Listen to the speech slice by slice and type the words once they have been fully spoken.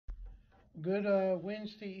Good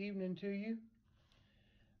Wednesday evening to you.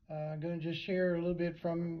 I'm going to just share a little bit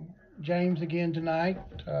from James again tonight,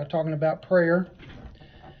 talking about prayer.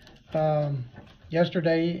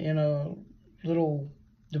 Yesterday, in a little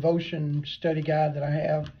devotion study guide that I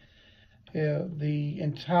have,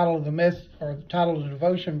 the title of the title of the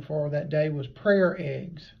devotion for that day was "Prayer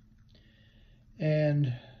Eggs,"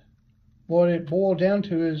 and what it boiled down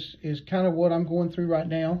to is kind of what I'm going through right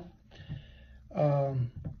now.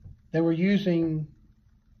 They were using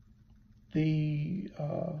the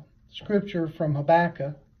scripture from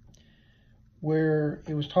Habakkuk, where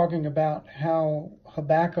it was talking about how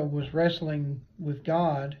Habakkuk was wrestling with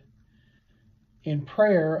God in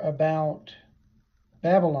prayer about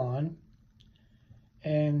Babylon,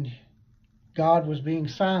 and God was being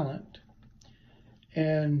silent.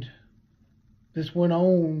 And this went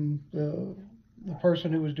on, the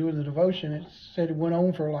person who was doing the devotion, it said it went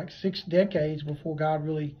on for like 6 decades before God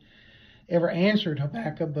really ever answered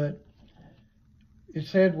Habakkuk. But it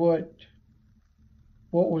said what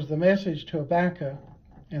was the message to Habakkuk,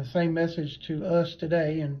 and the same message to us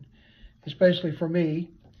today, and especially for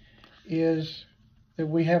me, is that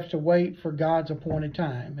we have to wait for God's appointed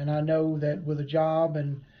time. And I know that with a job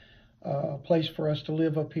and a place for us to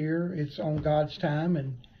live up here, it's on God's time,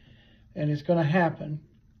 and it's going to happen.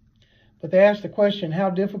 But they asked the question, how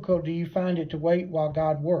difficult do you find it to wait while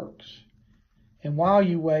God works? And while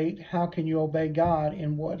you wait, how can you obey God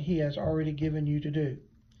in what He has already given you to do?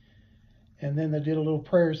 And then they did a little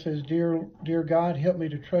prayer. It says, Dear God, help me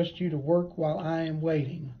to trust you to work while I am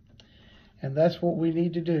waiting. And that's what we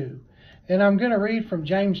need to do. And I'm going to read from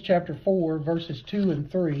James chapter 4, verses 2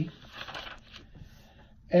 and 3.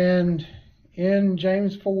 And in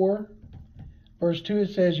James 4, verse 2, it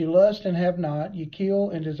says, You lust and have not, you kill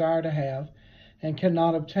and desire to have, and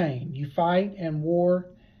cannot obtain. You fight and war,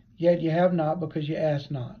 yet you have not, because you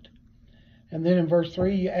ask not. And then in verse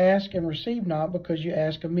 3, you ask and receive not, because you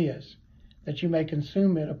ask amiss, that you may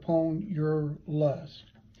consume it upon your lust.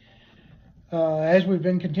 As we've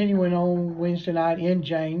been continuing on Wednesday night in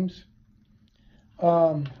James,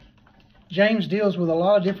 James deals with a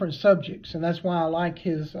lot of different subjects, and that's why I like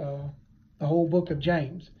the whole book of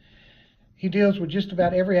James. He deals with just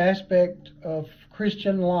about every aspect of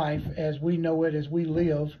Christian life as we know it, as we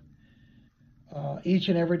live each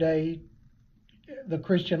and every day, the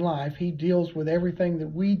Christian life. He deals with everything that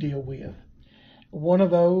we deal with. One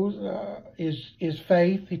of those is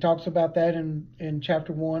faith. He talks about that in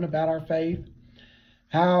chapter 1, about our faith,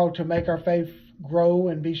 how to make our faith grow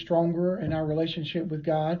and be stronger in our relationship with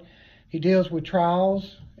God. He deals with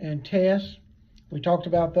trials and tests. We talked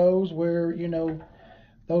about those where,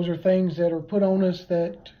 those are things that are put on us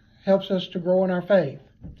that helps us to grow in our faith.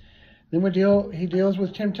 Then he deals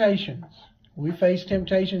with temptations. We face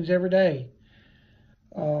temptations every day.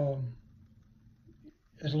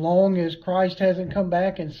 As long as Christ hasn't come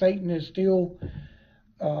back and Satan is still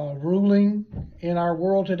ruling in our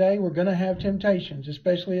world today, we're going to have temptations,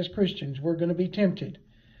 especially as Christians. We're going to be tempted.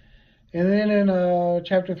 And then in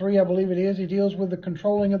chapter 3, I believe it is, he deals with the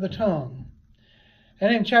controlling of the tongue.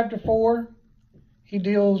 And in chapter 4, he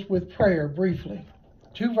deals with prayer briefly.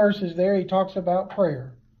 2 verses there, he talks about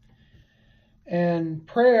prayer. And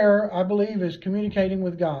prayer, I believe, is communicating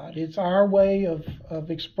with God. It's our way of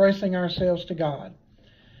expressing ourselves to God.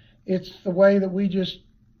 It's the way that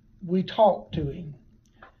we talk to Him.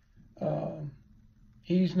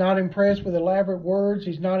 He's not impressed with elaborate words.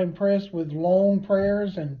 He's not impressed with long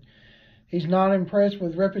prayers, and He's not impressed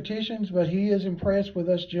with repetitions, but He is impressed with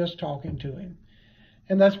us just talking to Him.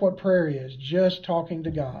 And that's what prayer is, just talking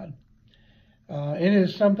to God. It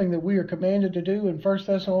is something that we are commanded to do. In 1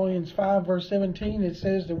 Thessalonians 5, verse 17, it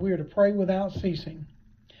says that we are to pray without ceasing.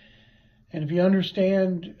 And if you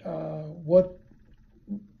understand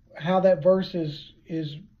how that verse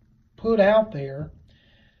is put out there,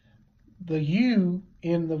 the you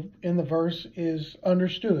in the verse is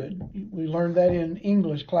understood. We learned that in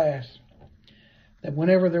English class, that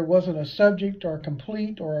whenever there wasn't a subject or a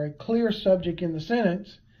complete or a clear subject in the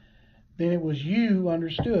sentence, then it was you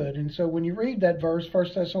understood. And so when you read that verse,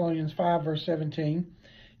 1 Thessalonians 5, verse 17,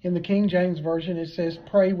 in the King James Version, it says,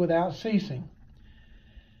 pray without ceasing.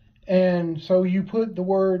 And so you put the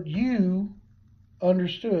word you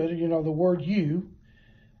understood, the word you.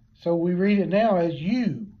 So we read it now as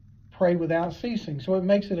you pray without ceasing. So it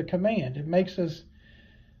makes it a command. It makes us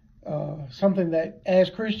something that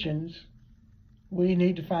as Christians, we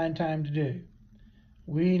need to find time to do.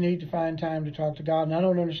 We need to find time to talk to God. And I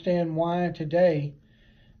don't understand why today,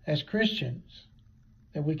 as Christians,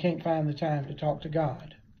 that we can't find the time to talk to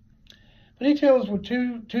God. But he tells with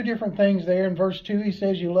two different things there. In verse 2, he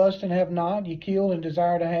says, you lust and have not, you kill and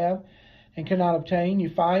desire to have, and cannot obtain. You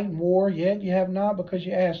fight and war, yet you have not because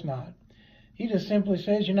you ask not. He just simply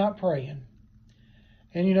says you're not praying.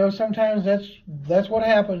 And sometimes that's what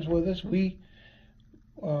happens with us. We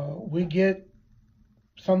get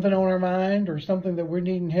something on our mind or something that we're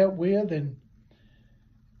needing help with, and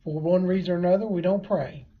for one reason or another, we don't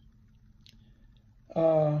pray.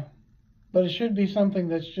 But it should be something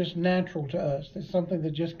that's just natural to us. It's something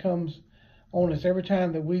that just comes on us every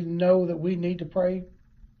time that we know that we need to pray.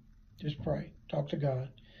 Just pray. Talk to God.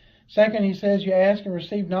 Second, he says, you ask and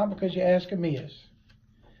receive not because you ask amiss,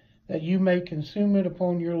 that you may consume it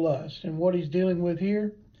upon your lust. And what he's dealing with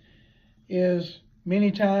here is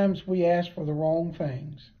many times we ask for the wrong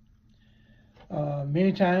things.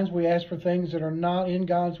 Many times we ask for things that are not in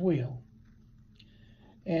God's will.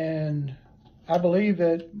 And I believe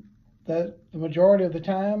that the majority of the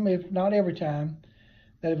time, if not every time,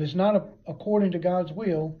 that if it's not according to God's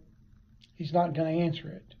will, he's not going to answer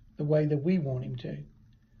it the way that we want him to.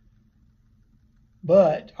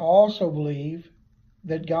 But I also believe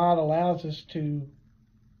that God allows us to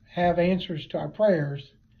have answers to our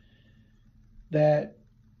prayers that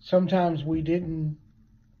sometimes we didn't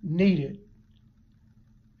need it.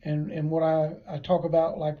 And what I talk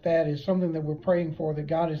about like that is something that we're praying for that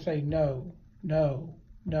God is saying no, no,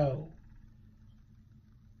 no.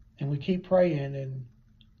 And we keep praying, and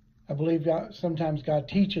I believe sometimes God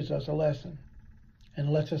teaches us a lesson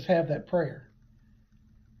and lets us have that prayer.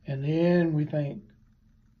 And then we think,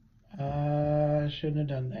 I shouldn't have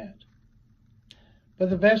done that. But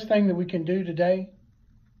the best thing that we can do today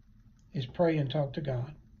is pray and talk to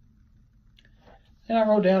God. And I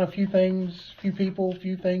wrote down a few things, few people,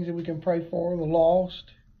 few things that we can pray for. The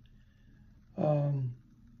lost,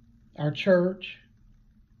 our church.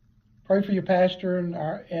 Pray for your pastor and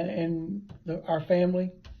our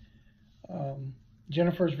family.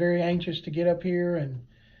 Jennifer's very anxious to get up here, and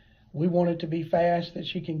we want it to be fast that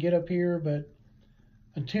she can get up here. But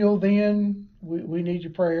until then, we need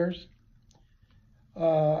your prayers.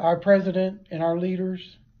 Our president and our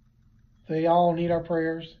leaders, they all need our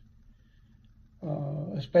prayers.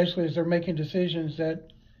 Especially as they're making decisions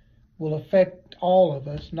that will affect all of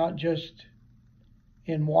us, not just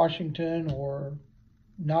in Washington or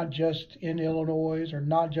not just in Illinois or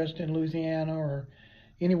not just in Louisiana or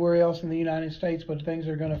anywhere else in the United States, but things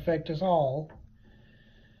that are going to affect us all.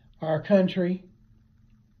 Our country,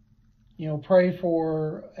 pray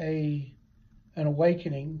for an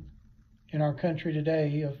awakening in our country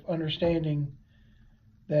today of understanding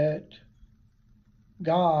that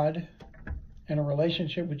God and a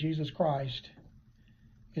relationship with Jesus Christ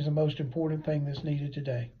is the most important thing that's needed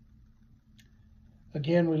today.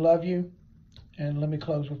 Again, we love you, and let me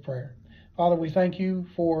close with prayer. Father, we thank you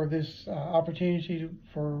for this opportunity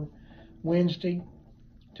for Wednesday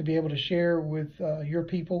to be able to share with your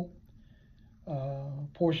people a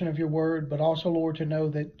portion of your word, but also, Lord, to know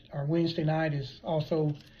that our Wednesday night is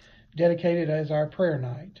also dedicated as our prayer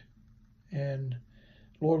night. And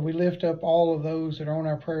Lord, we lift up all of those that are on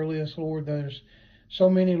our prayer list. Lord, there's so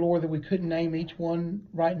many, Lord, that we couldn't name each one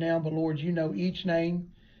right now. But Lord, you know each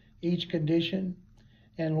name, each condition.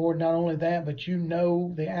 And Lord, not only that, but you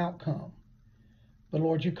know the outcome. But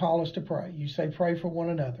Lord, you call us to pray. You say pray for one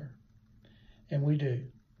another. And we do.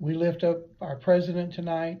 We lift up our president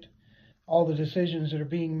tonight, all the decisions that are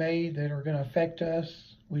being made that are going to affect us.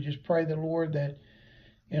 We just pray the Lord that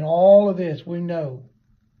in all of this, we know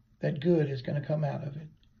that good is going to come out of it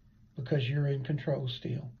because you're in control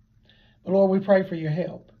still. But Lord, we pray for your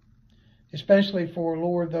help, especially for,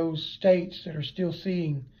 Lord, those states that are still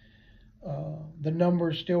seeing the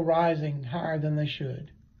numbers still rising higher than they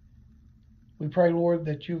should. We pray, Lord,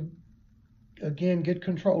 that you, again, get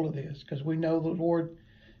control of this because we know, Lord,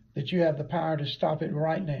 that you have the power to stop it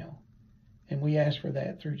right now. And we ask for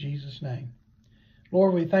that through Jesus' name.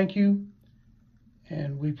 Lord, we thank you,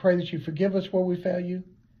 and we pray that you forgive us where we fail you,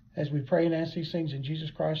 as we pray and ask these things in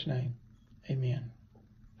Jesus Christ's name. Amen.